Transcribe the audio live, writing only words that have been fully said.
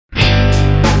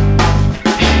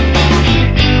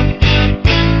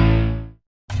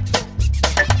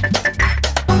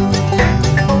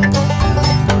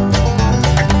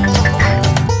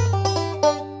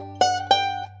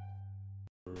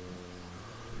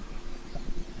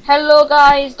Hello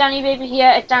guys, Danny Baby here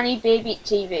at Danny Baby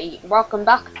TV. Welcome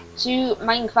back to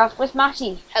Minecraft with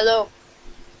Matty. Hello.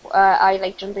 I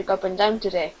like jumping up and down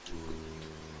today.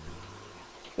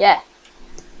 Yeah.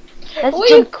 Let's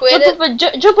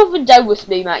jump up and down with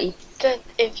me, Matty.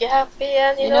 If you're happy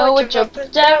and you know it, jump up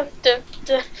and down.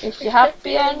 If you're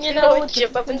happy and you know it,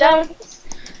 jump up and down.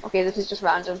 Okay, this is just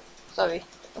random. Sorry.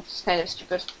 That's kind of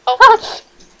stupid. Oh.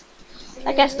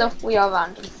 I guess though, we are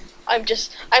random. I'm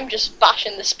just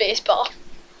bashing the space bar.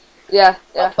 Yeah.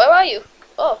 Oh, where are you?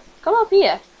 Oh. Come up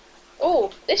here.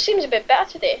 Oh, this seems a bit better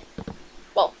today.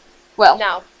 Well,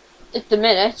 now. At the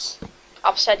minute.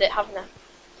 I've said it, haven't I?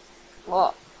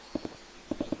 What?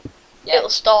 Yeah. It'll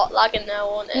start lagging now,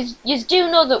 won't it? You do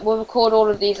know that we'll record all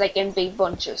of these like in big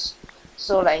bunches.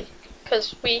 So like.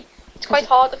 Because it's quite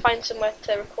hard to find somewhere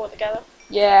to record together.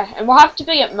 Yeah, and we'll have to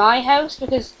be at my house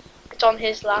because it's on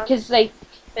his land. Because like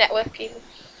network people.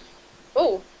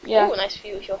 Oh, yeah. Oh, nice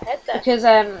view of your head there. Because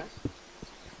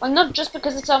well, not just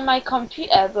because it's on my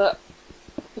computer, but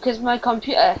because my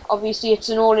computer, obviously, it's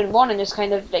an all-in-one, and it's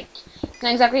kind of like it's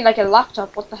not exactly like a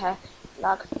laptop. What the heck,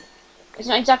 lag? It's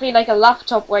not exactly like a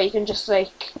laptop where you can just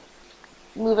like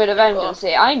move it around and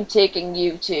say, "I'm taking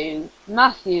you to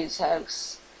Matthew's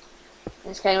house."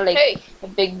 It's kind of like a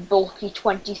big, bulky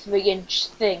 23-inch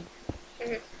thing.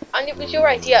 And it was your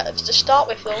idea to start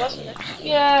with, though, wasn't it?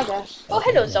 Yeah, I guess. Oh,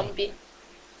 hello, zombie.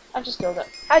 I just killed it.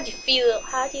 How do you feel?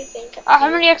 How do you think? How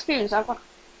many experience? I've got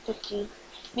 15.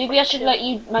 Maybe I should let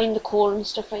you mine the coal and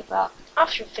stuff like that. I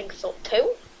should think so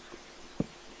too.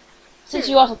 Since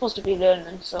you are supposed to be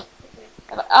learning, so.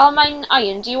 I'll mine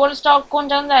iron. Do you want to start going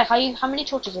down there? How many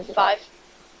torches have you got? 5.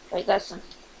 Right, that's them.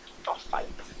 Not 5.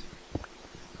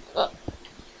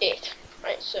 8.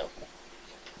 Right, so.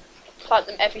 Plant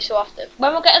them every so often.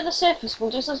 When we get to the surface,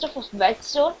 we'll do some stuff with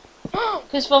redstone.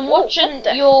 Because from watching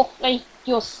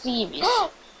your series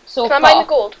so far, I mine the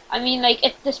gold? I mean, like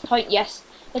at this point, yes.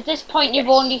 At this point, you've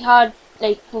only had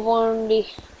you need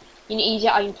to use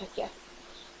your iron pick, yeah.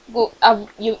 But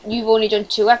you've only done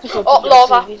 2 episodes. Oh, of your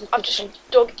lava! series I've just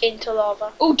dug into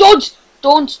lava. Oh,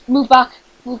 don't move back,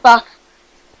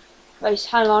 Right,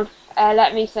 hang on.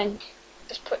 Let me think.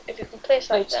 Just put if you can place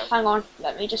that down. Hang on.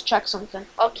 Let me just check something.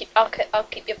 I'll keep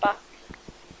you back.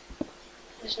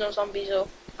 There's no zombies or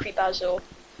creepers or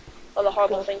other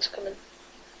horrible things coming.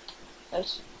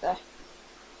 Right there.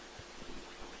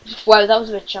 Wow, that was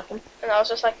a bit shocking. And I was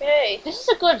just like, hey, this is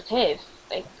a good cave.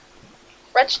 Like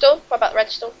redstone. What about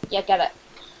redstone? Yeah, get it.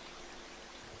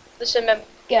 There's some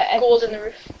gold in the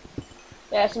roof.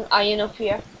 Yeah, some iron up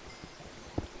here.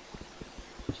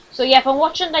 So yeah, if I'm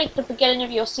watching like the beginning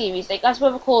of your series, like as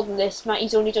we're recording this,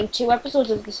 Matty's only done 2 episodes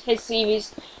of his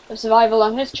series of survival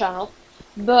on his channel.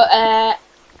 But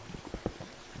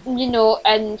you know,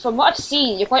 and from what I've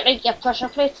seen, you quite like your pressure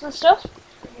plates and stuff.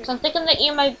 So I'm thinking that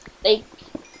you might like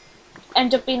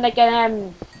end up being like a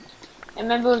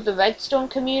member of the redstone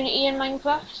community in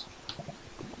Minecraft.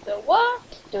 The what?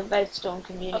 The redstone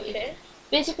community. Okay.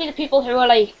 Basically, the people who are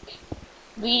like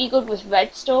really good with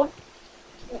redstone.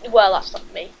 Well, that's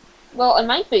not me. Well, it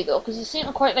might be though, because you seem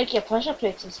to quite like your pressure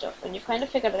plates and stuff, and you've kind of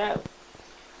figured it out.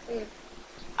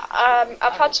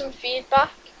 I've had some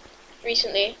feedback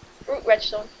recently,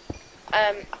 redstone,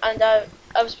 and I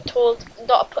was told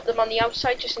not to put them on the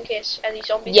outside just in case any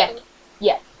zombies come.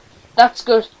 Yeah, that's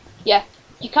good. Yeah,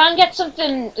 you can get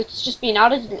something that's just been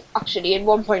added actually in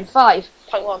 1.5.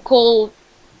 Called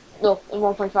in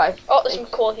 1.5. Oh, there's some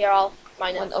coal here. I'll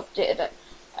mine it. And updated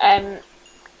it.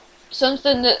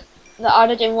 Something that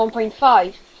added in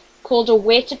 1.5 called a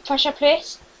weighted pressure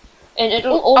plate, and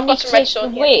it'll only take the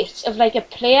weight of like a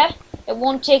player. It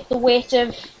won't take the weight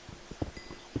of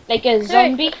like a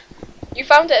zombie. You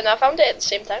found it and I found it at the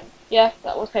same time. Yeah,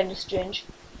 that was kind of strange.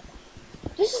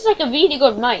 This is like a really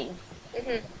good mine.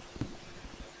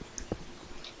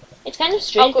 It's kind of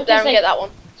strange. I'll go down and get that one.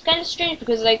 It's kind of strange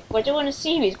because like we're doing a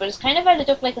series, but it's kind of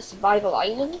ended up like a survival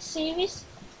island series.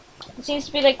 It seems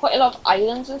to be like quite a lot of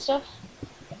islands and stuff.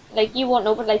 Like you won't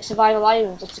know, but like survival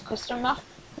islands, it's a custom map.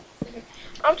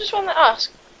 I just want to ask.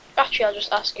 Actually, I'll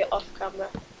just ask you off camera.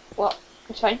 What?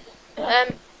 It's fine.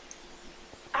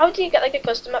 How do you get like a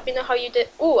custom map? You know how you did?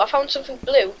 Oh, I found something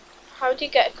blue. How do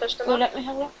you get a custom map? Let me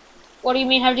have a look. What do you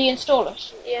mean? How do you install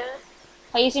it? Yeah.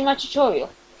 Have you seen my tutorial?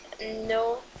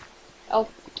 No. I'll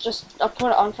put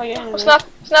it on for you. Oh, snap!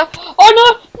 Snap! Oh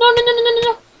no!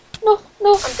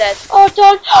 No! I'm dead. Oh,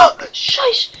 darn! Oh,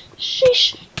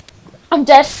 sheesh! I'm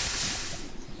dead.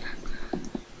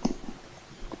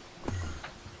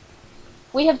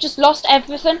 We have just lost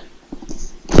everything.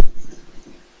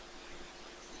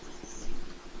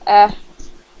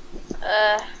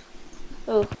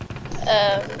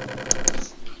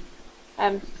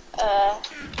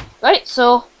 Right,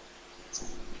 so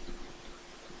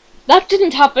that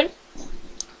didn't happen.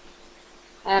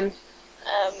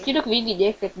 You look really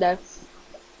naked now.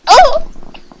 Oh!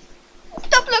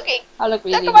 Stop looking! I look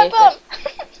really Look at my naked.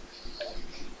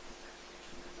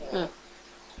 bum!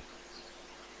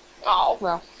 Oh.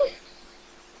 Well.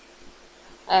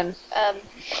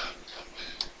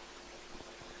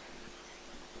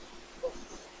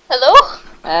 Hello?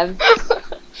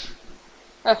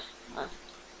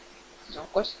 It's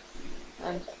awkward.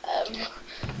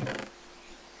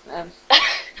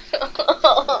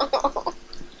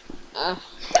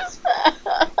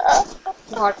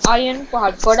 We had iron, we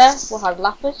had butter, we had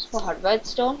lapis, we had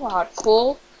redstone, we had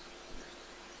coal,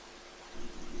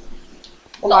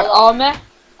 we Not had a lot. armour,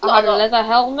 I Not had a a lot. leather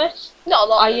helmet, Not a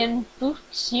lot. iron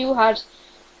boots, you had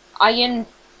iron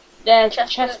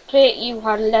chest plate, you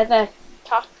had leather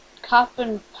cap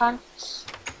and pants.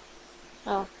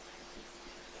 Oh.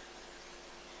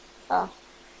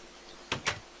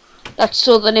 That's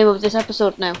still the name of this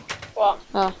episode now. What?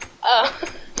 Oh. Oh.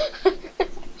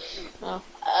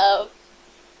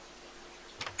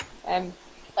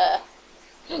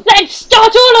 Let's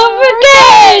start all over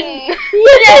again!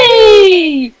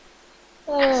 Yay!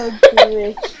 Oh,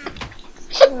 great.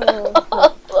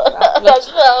 That's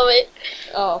how it.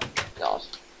 Oh, God.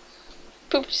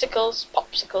 Poopsicles,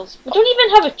 popsicles. We don't even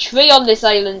have a tree on this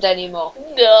island anymore.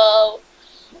 No.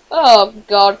 Oh,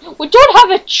 God. We don't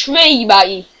have a tree,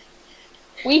 Matty.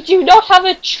 We do not have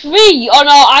a tree on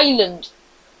our island.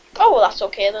 Oh, well, that's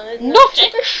okay then, isn't it? Not a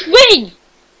tree!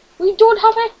 We don't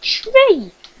have a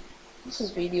tree. This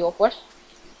is really awkward.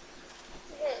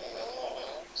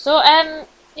 So,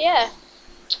 Yeah.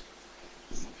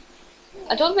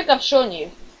 I don't think I've shown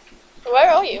you.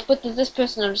 Where are you? But there's this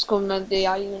person I'm just going around the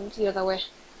island the other way.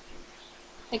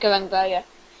 I think around there, yeah.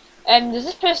 There's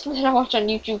this person that I watch on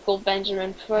YouTube called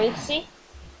Benjamin Tracy.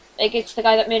 Like, it's the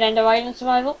guy that made End of Island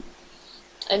Survival.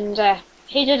 And,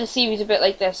 he did a series a bit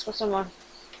like this with someone.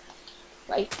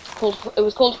 Like, it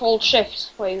was called Hold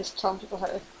Shift, where he was telling people how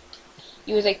to...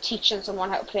 He was, like, teaching someone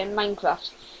how to play in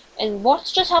Minecraft. And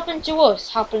what's just happened to us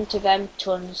happened to them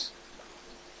tons.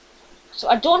 So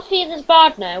I don't feel as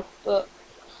bad now, but...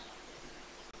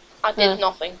 I did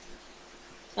nothing.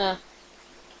 Yeah.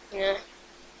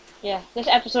 Yeah, This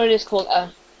episode is called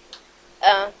as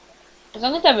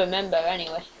long as I remember,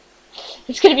 anyway.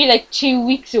 It's gonna be like 2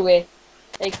 weeks away.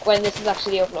 Like when this is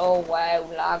actually up. Oh wow,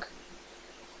 lag.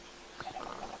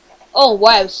 Oh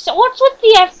wow. So what's with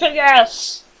the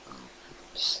FPS?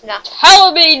 Snap.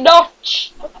 Tell me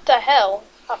not. What the hell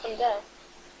happened there?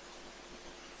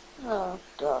 Oh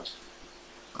god.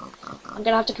 I'm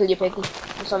gonna have to kill you, Piggy.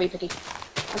 I'm sorry, Piggy.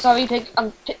 I'm sorry, Pig.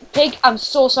 Pig. I'm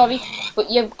so sorry, but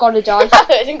you've gotta die. I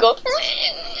didn't go.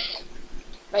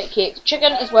 Right, okay.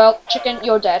 Chicken as well. Chicken,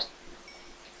 you're dead.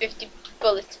 50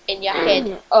 bullets in your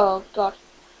head. Oh god.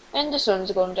 And the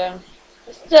sun's going down.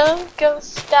 The sun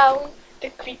goes down, the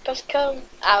creepers come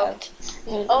out,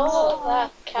 and all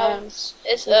that counts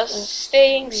is us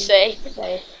staying safe.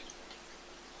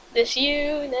 This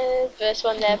universe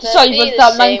will never Sorry, be but the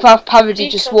that same. Minecraft parody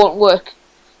just won't work.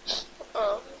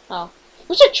 Oh.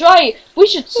 We should try. We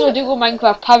should still do a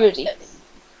Minecraft parody.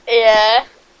 Yeah.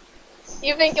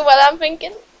 You thinking what I'm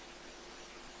thinking?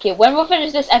 Okay, when we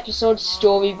finish this episode,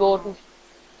 storyboarding.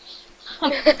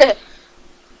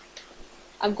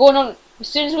 I'm going on. As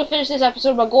soon as we finish this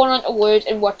episode, we're going on to Word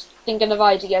and we're thinking of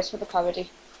ideas for the parody.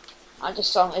 And a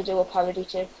song to do a parody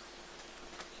too.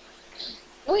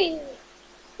 Wee.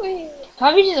 Wee.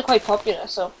 Parodies are quite popular,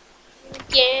 so.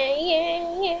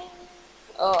 Yeah.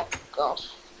 Oh god.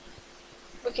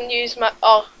 We can use my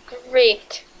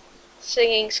great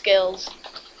singing skills.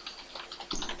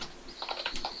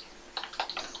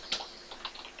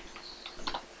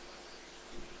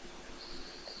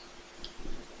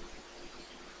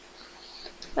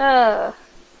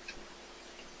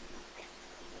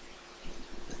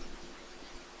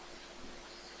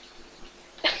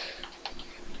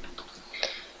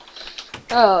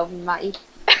 Oh, Matty.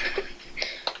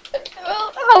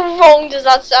 Well, how wrong does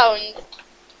that sound?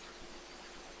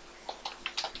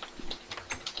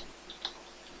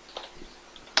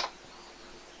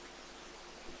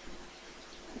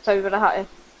 Sorry about that.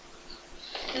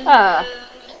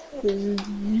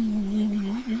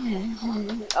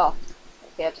 Oh,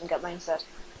 okay, I didn't get mine said.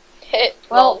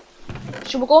 Well,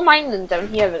 should we go mining down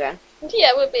here again?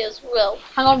 Yeah, we'll be as well.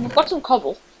 Hang on, we've got some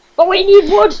cobble. But we need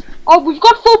wood! Oh, we've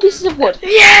got 4 pieces of wood.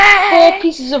 Yeah! 4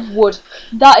 pieces of wood.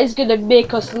 That is gonna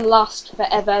make us last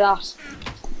forever,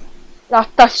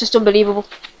 that's just unbelievable.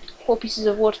 4 pieces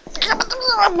of wood.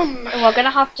 And we're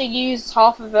gonna have to use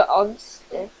half of it on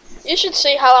You should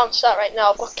see how I'm sat right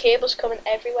now. I've got cables coming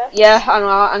everywhere. Yeah, I know.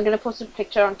 I'm gonna post a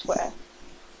picture on Twitter.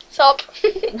 Stop.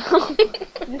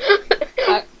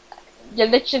 Yeah,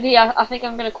 literally, I think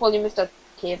I'm gonna call you Mr.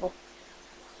 Cable.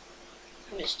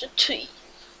 Mr. T.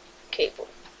 Cable.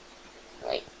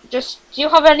 Right. Just, do you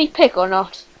have any pick or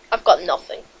not? I've got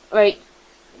nothing. Right.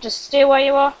 Just stay where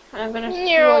you are, and I'm gonna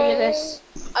throw you this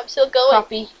I'm still going.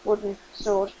 crappy wooden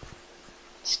sword.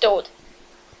 Stored.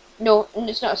 No,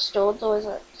 it's not a sword though, is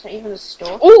it? It's not even a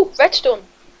sword. Ooh, redstone.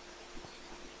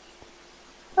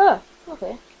 Oh,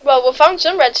 okay. Well, we found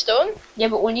some redstone. Yeah,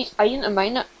 but we need iron to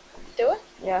mine it. Do it?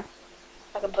 Yeah.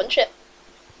 I can punch it.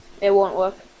 It won't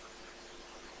work.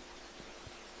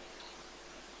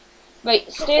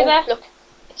 Right, stay there. Look.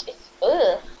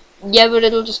 Ugh. Yeah, but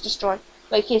it'll just destroy.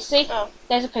 Right, here, see? Oh.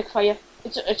 There's a pick for you.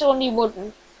 It's only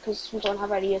wooden, because we don't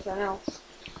have anything else.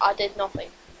 I did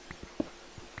nothing.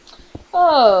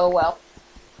 Oh, well.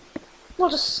 We'll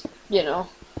just, you know,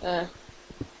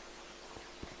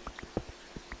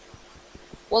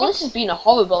 Well, this has been a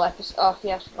horrible episode. Oh,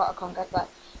 yeah, I forgot I can't get that.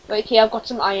 Right, okay, I've got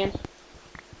some iron.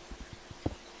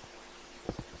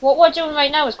 What we're doing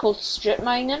right now is called strip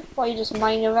mining, where you just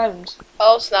mine around.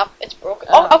 Oh, snap. It's broken.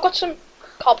 Oh, I've got some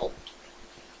cobble.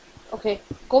 Okay,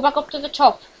 go back up to the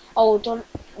top. Oh, don't...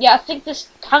 Yeah, I think this...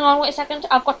 Hang on, wait a second.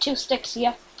 I've got 2 sticks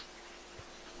here.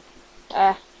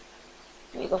 There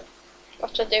you go.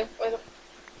 What should I do?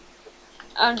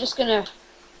 I'm just gonna...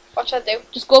 What should I do?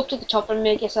 Just go up to the top and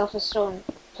make yourself a stone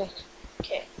pick.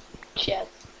 Okay. Cheers.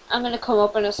 I'm gonna come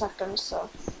up in a second, so...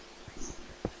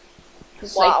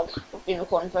 It's Wow. like, we've been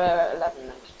recording for 11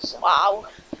 minutes, so... Wow.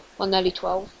 Well, nearly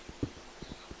 12.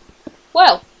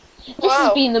 Well, this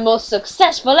has been the most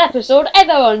successful episode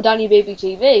ever on Danny Baby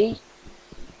TV.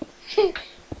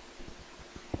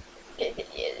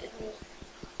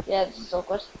 Yeah, this is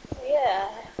awkward. Yeah.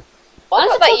 What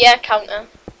about that year counter?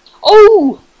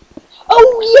 Oh!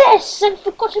 Oh yes! I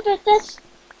forgot about that.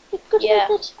 I forgot Yeah.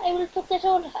 about that. I will put that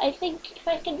on, I think, if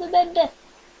I can remember.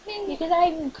 Because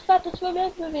I'm crap at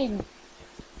remembering.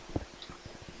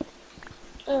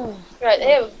 Oh. Right,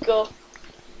 there we go.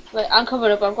 Right, I'm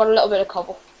covered up. I've got a little bit of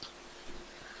cobble.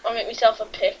 I'll make myself a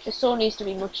pick. The saw needs to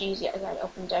be much easier to get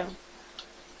up and down.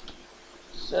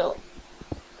 So,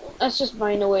 let's just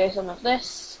mine away some of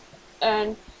this.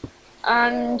 And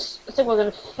I think we're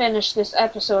going to finish this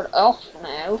episode off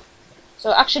now.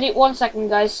 So actually, 1 second,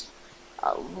 guys.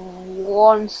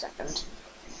 1 second.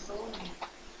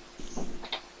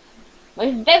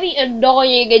 A very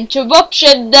annoying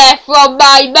interruption there from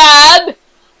my mum!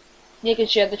 Making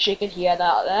sure that she can hear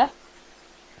that there.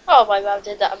 Oh, my mum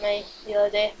did that to me the other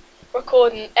day.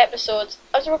 Recording episodes.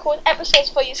 I was recording episodes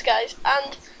for you guys,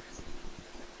 and...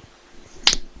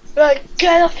 Right,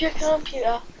 get off your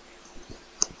computer.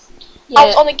 Yeah. I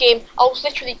was on a game. I was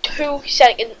literally 2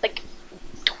 seconds, like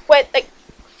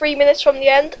 3 minutes from the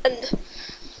end, and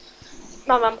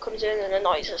my mum comes in and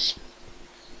annoys us.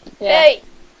 Yeah. Hey.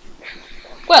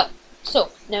 Well,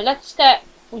 so now let's get.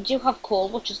 We do have coal,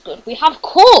 which is good. We have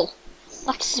coal.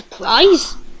 That's a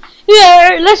surprise.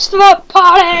 Yeah, let's throw a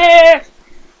party.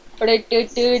 I'm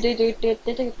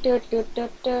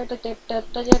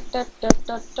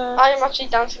actually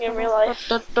dancing in real life.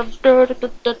 This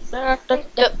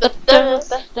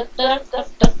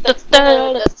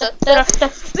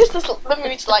is let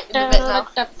me slightly a bit now.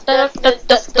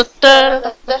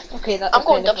 Okay, that's I'm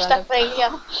going kind of dubstep right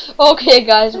here. Okay,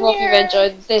 guys, hope you've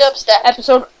enjoyed this Dubstep.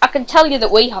 episode. I can tell you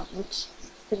that we haven't,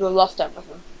 because we've lost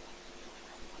everything.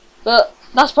 But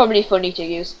that's probably funny to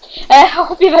use. I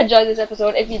hope you've enjoyed this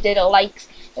episode. If you did, a like,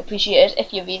 appreciate it.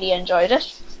 If you really enjoyed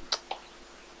it,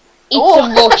 eat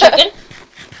some more chicken,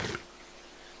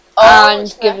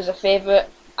 and give us a favourite.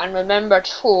 And remember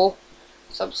to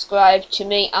subscribe to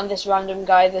me and this random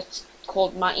guy that's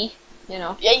called Matty. You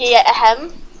know. Yeah,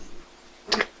 ahem.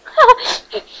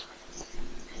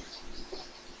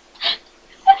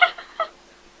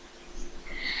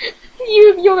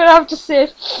 You're gonna have to say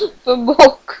it for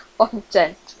more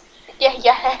content. Yeah,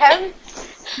 ahem.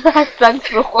 Thanks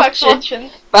for watching.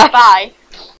 Bye.